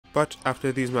But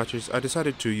after these matches, I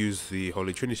decided to use the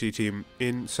Holy Trinity team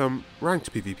in some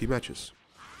ranked PvP matches.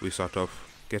 We start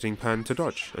off getting Pan to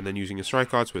dodge, and then using his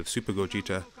strike arts with Super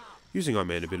Gogeta, using our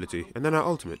main ability, and then our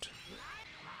ultimate,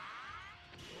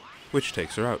 which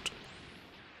takes her out.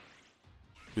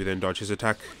 We then dodge his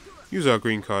attack, use our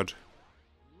green card,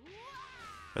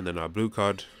 and then our blue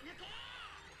card,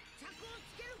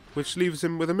 which leaves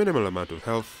him with a minimal amount of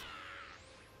health.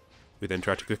 We then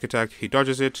try to quick attack, he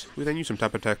dodges it, we then use some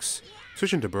tap attacks,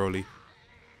 switch into Broly,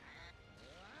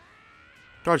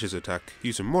 dodge his attack,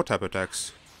 use some more tap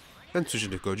attacks, then switch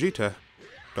into Gogeta,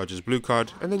 dodge his blue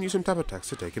card, and then use some tap attacks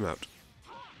to take him out.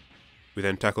 We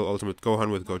then tackle Ultimate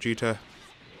Gohan with Gogeta,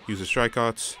 use the strike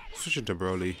arts, switch into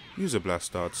Broly, use the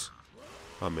blast arts,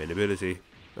 our main ability,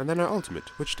 and then our ultimate,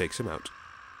 which takes him out.